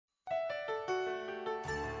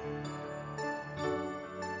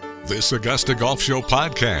This Augusta Golf Show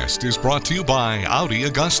podcast is brought to you by Audi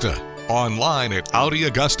Augusta. Online at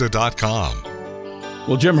AudiAugusta.com.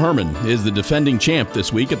 Well, Jim Herman is the defending champ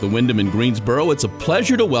this week at the Wyndham in Greensboro. It's a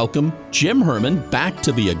pleasure to welcome Jim Herman back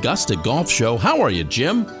to the Augusta Golf Show. How are you,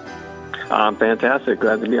 Jim? I'm fantastic.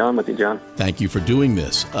 Glad to be on with you, John. Thank you for doing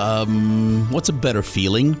this. What's a better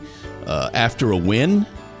feeling after a win?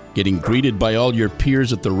 Getting greeted by all your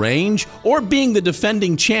peers at the range, or being the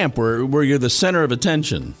defending champ where you're the center of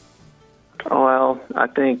attention? Well, I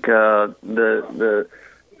think the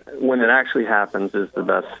when it actually happens is the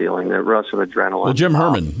best feeling. That rush of adrenaline. Well, Jim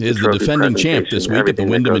Herman is the defending champ this week at the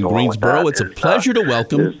Wyndham in Greensboro. It's a pleasure to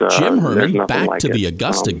welcome Jim Herman back to the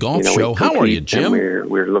Augusta Golf Show. How are you, Jim?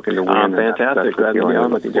 We're looking to win. Fantastic. Glad to be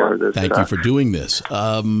on with you, Jim. Thank you for doing this.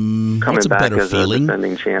 What's a better feeling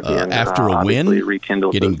after a win?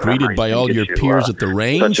 Getting greeted by all your peers at the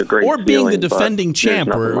range, or being the defending champ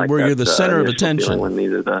where you're the center of attention? When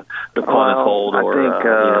either the fun is hold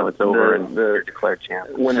or it's over and you're declared champ.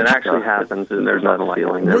 When it actually happens, there's nothing like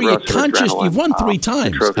feeling. Were you conscious? You've won 3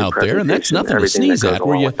 times out there, and that's nothing to sneeze at.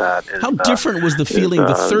 How different was the feeling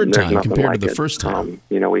the third time compared to the first time?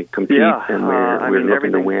 We compete and we're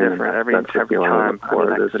looking to win. Every time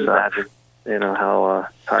for this. How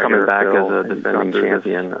coming back as a defending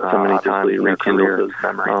champion so many times rekindles those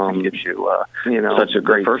memories and gives you such a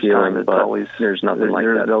great feeling. But always, there's nothing like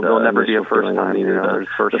that. There'll never be a first time. There's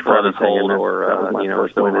first front hold or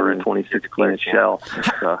first over in 2016 at Shell.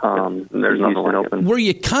 There's nothing like open. Were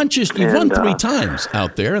you conscious? You've won 3 times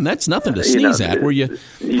out there, and that's nothing to sneeze at. Were you?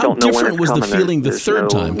 How different was the feeling the third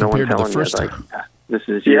time compared to the first time? This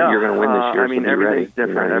is you're going to win this year. I mean, everything's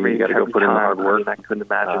different. You got to go put in the hard work. I couldn't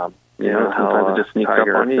imagine. Sometimes it just sneaks up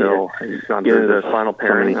on you. Get into the final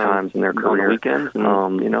pair many times in their career. Weekends,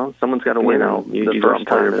 and, someone's got to win. The first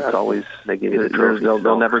time, it's always they give you the trophy.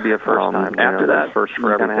 There'll never be a first time. After that, first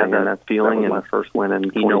for everything, that feeling and the first win,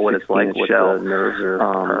 and you know what it's like. What the nerves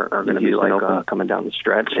are going to be like coming down the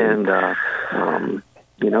stretch, and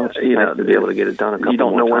it's nice to be able to get it done. You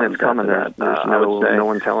don't know when it's coming. There's no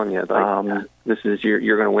one telling you. This is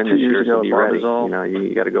you're going to win this year. So be ready.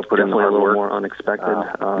 You got to go put in a little more unexpected.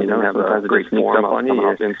 Have a great form on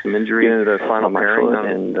you. And some injury into the final pairing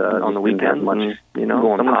and on the weekend. Someone's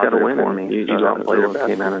got to win. You go out and play your best.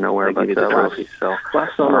 Came out of nowhere, but the trophy. So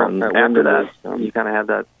last summer, after that, you kind of have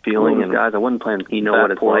that feeling. And guys, I wasn't playing. You know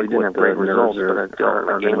what it's like. Didn't have great results, but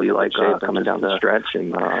are going to be like coming down the stretch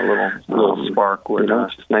and a little spark.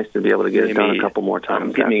 It's just nice to be able to get it done a couple more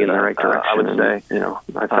times. Get me in the right direction. I would say.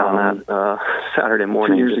 I found that. Saturday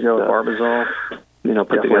morning 2 years ago at Barbazol.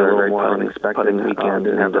 Put together a very unexpected weekend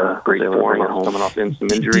and have a great form coming off in some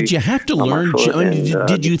injury. Did you have to learn?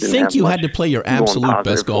 Did you think you had to play your absolute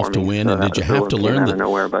best golf to win, and did you have to learn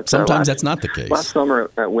that sometimes that's not the case? Last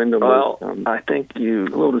summer at Wyndham, I think a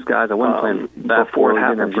little disguise. I wasn't playing before it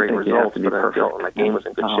happened. Great results, but I felt my game was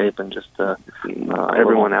in good shape, and just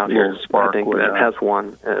everyone out here, Spark, that has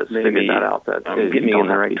won, has figured that out. That get me in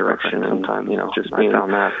the right direction. Sometimes, just being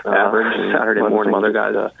on that average Saturday morning, other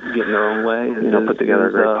guys getting their own way. Put together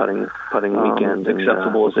a great putting weekend,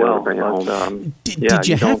 acceptable as well. Bring it home. Did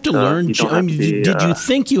you have to learn? Did you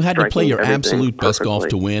think you had to play your absolute best golf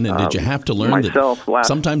to win, and did you have to learn that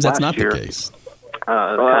sometimes that's not the case?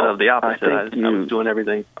 Kind of the opposite. I was doing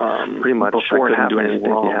everything pretty much before it happened.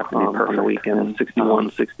 You have to be perfect on the weekend.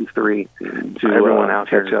 61, 63 to everyone out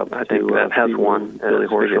here. I think that has won. Really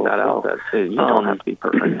figured that out. That you don't have to be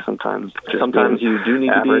perfect. Sometimes you do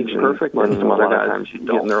need to be perfect, and some other guys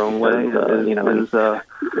get in their own way.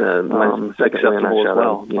 My second acceptable as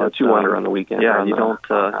well. 2 under on the weekend. Yeah, you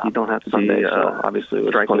don't have to be obviously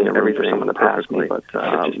striking everything someone that passed me, but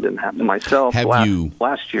it just didn't happen. Myself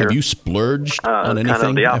last year. Have you splurged on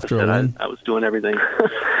anything after a win? I was doing everything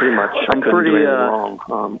pretty much. I'm pretty wrong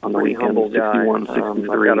on the weekend. 61,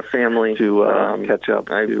 63. I've got a family to catch up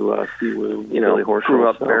to. Grew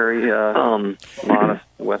up very modest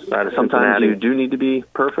west side of Cincinnati. Sometimes you do need to be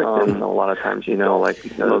perfect, and a lot of times like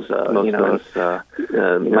those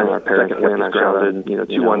my second win I grounded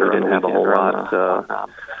 2 under, didn't have a whole lot.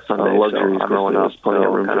 Sunday luxuries growing up, plenty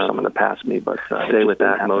of room for someone to pass me, but stay with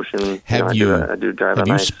that motion. Have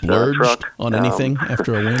you splurged on anything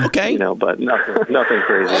after a win? Okay, but nothing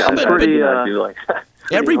crazy. I'm pretty.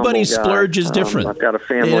 Everybody's splurge is different. I've got a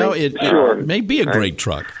family. It may be a great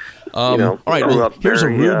truck. All right, well, here's a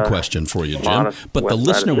rude question for you, Jim, but the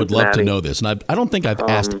listener would love to know this, and I don't think I've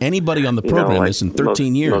asked anybody on the program this in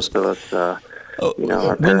 13 years. Most of us,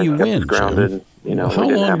 when you win, Jim, How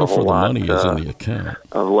long before the money is in the account?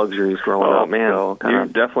 Of luxuries growing up. Man, so you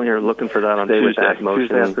definitely are looking for that on Tuesday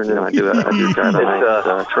afternoon. I do drive a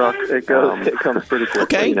nice truck. It comes pretty quickly.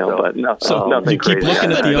 Okay. But you keep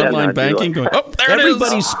looking at the online banking, going, "Oh, there it is."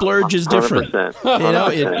 Everybody's splurge is different.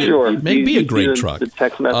 It may be a great truck.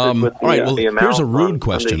 All right. Well, here's a rude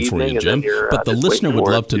question for you, Jim. But the listener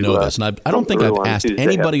would love to know this, and I don't think I've asked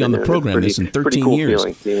anybody on the program this in 13 years.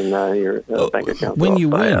 When you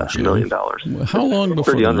win, Jim, how long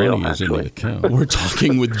before the money is in the account? We're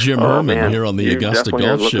talking with Jim Herman here on the Augusta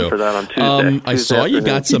Golf Show. I saw you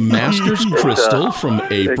got some Masters Crystal from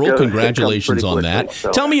April. Congratulations on that.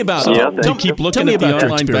 Tell me about it. Keep looking at the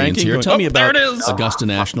online banking here. Tell me about Augusta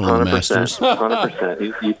National and the Masters. 100%.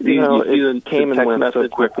 It came and went so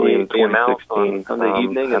quickly in 2016 on the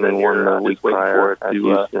evening, and then 1 week prior to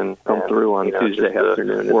Houston come through on Tuesday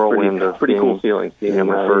afternoon. Whirlwind of pretty cool feeling.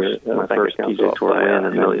 My first PGA Tour win,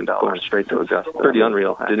 $1 million straight to Augusta. Pretty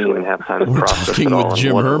unreal. Didn't even have time to process it all. We're talking with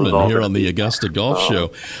Jim Herman here on the Augusta Golf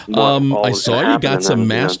Show. I saw you got some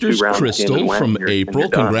Masters Crystal from April.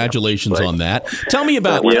 Congratulations on that. Tell me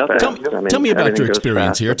about tell me about your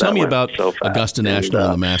experience here. Tell me about Augusta National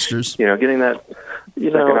and the Masters. Getting that.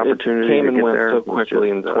 It came and went so quickly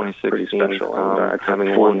in 2016.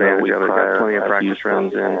 Having full advantage of it, got plenty of practice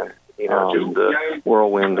rounds in. Just the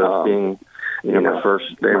whirlwind of being. My first,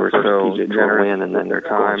 they were so generous, and then their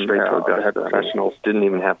time straight to Augusta. Professionals didn't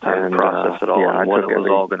even have time to process it all. I took it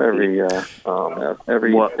was all going to be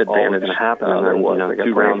every advantage that happened. And then was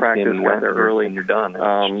 2 rounds practice, and went there early, and you're done.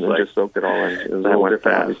 And just soaked it all in. It was a little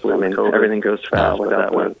different. I mean, everything goes fast, but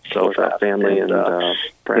that went so fast. Family and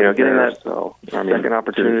getting that second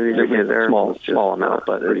opportunity to get there, small amount,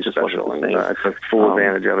 but it just wasn't the same. I took full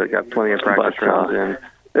advantage of it. Got plenty of practice rounds in.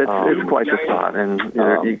 It's quite the spot, and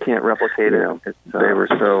you can't replicate it. They were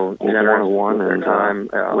so generous in their time.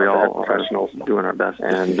 We all professionals doing our best,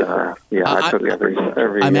 and I took every.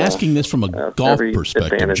 I'm asking this from a golf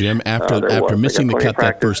perspective, Jim. After missing the cut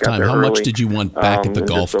that first time, how much did you want back at the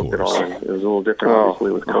golf course? It was a little different,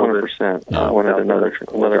 obviously, with 100%. I wanted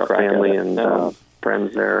another family and.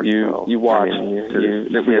 Friends there. You watch.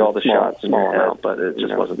 We all the shots small amount, but it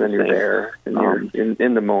just wasn't. Then you're there, and you're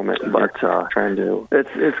in the moment. But trying to,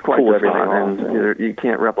 it's quite cool fun, and you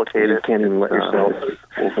can't replicate it. You can't even let yourself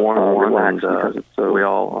one-on-one relax because it's so. We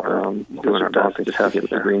all are doing our best to just have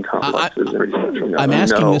the green complexes. I'm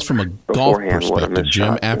asking this from a golf perspective,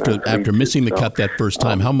 Jim. After missing the cut that first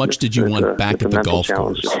time, how much did you want back at the golf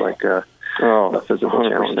course? A physical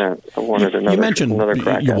 100%. I wanted you mentioned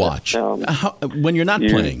crack you watch. When you're not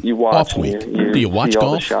playing, you watch off week, do you watch golf?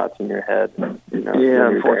 All the shots in your head.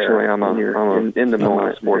 Unfortunately, I'm in the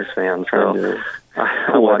moment sports fan, so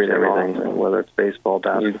I watch everything, whether it's baseball,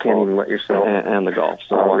 basketball. You can't even let yourself and the golf.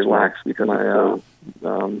 So I relax because my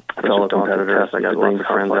fellow competitors. I got lots of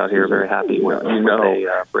friends out here very happy when they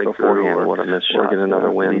break through or what a missed shot, get another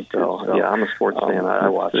win. So I'm a sports fan. I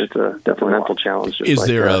watch. It's a definitely mental challenge. Is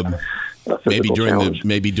there maybe during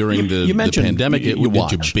the pandemic, did you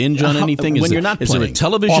binge on anything? When you're not playing, is there a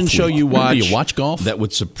television show you watch? Do you watch golf? That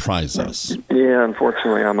would surprise us. Yeah,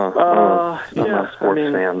 unfortunately, I'm a sports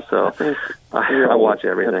fan, so I watch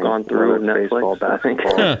everything. I've gone through baseball,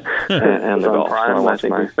 basketball, and the golf. So I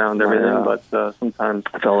think we found everything, but sometimes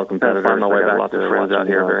fellow competitors. I find my way back. Lots of friends out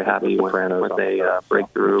here very happy when they break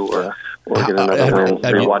through or get another win.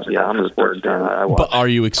 I'm a sports fan. But are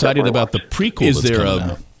you excited about the prequel? Is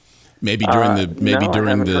there Maybe during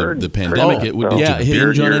the pandemic, it would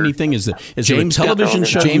hinge on anything. Is there a television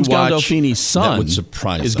show James Gandolfini's son that would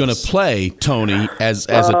surprise is going to play Tony as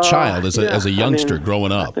a child, as a youngster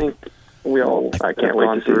growing up? I can't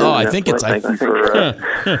wait to see. I think it's. I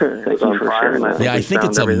think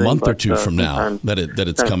it's a month or two from now that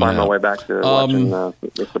it's coming out. My way back to watching, all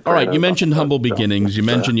right, you mentioned humble beginnings. You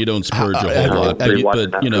mentioned you don't splurge a whole lot, but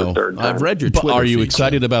I've read your Twitter. Are you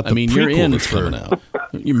excited about the? You're in for now.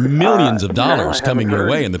 Millions of dollars coming your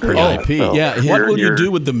way in the PIP. What will you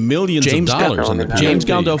do with the millions of dollars in the PIP? James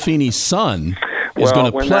Gandolfini's son is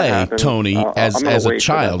going to play Tony as a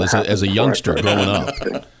child, as a youngster growing up.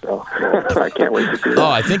 I can't wait to see that.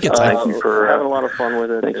 I think it's. Thank you for having a lot of fun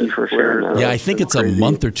with it. Thank you for sharing. I think it's a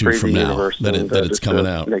month or two from now that it's coming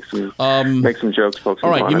out. Make some jokes, folks. All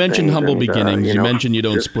right, you mentioned humble beginnings. You mentioned you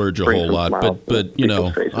don't splurge a whole lot, but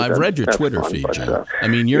I've read your Twitter feed, Jim.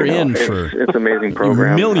 You're in for it's amazing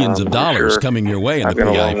program. Millions of dollars coming your way in the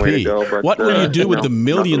PIP. What will you do with the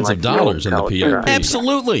millions of dollars in the PIP?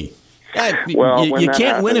 Absolutely. You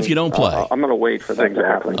can't win if you don't play. I'm going to wait for that to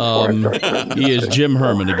happen. He is Jim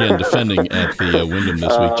Herman, again, defending at the Wyndham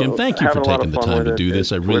this week. Jim, thank you for taking the time to do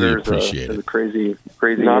this. I really appreciate it. It's a crazy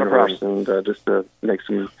universe, and just to make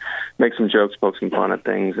some jokes, poke some fun at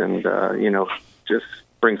things, and just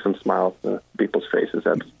bring some smiles to people's faces.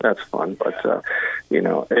 That's fun. But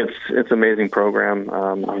it's an amazing program.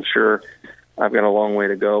 I'm sure I've got a long way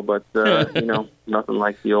to go, but nothing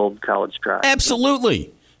like the old college track.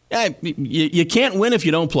 Absolutely. You can't win if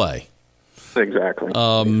you don't play. Exactly.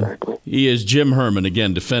 He is Jim Herman,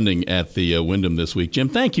 again, defending at the Wyndham this week. Jim,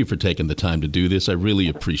 thank you for taking the time to do this. I really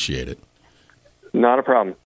appreciate it. Not a problem.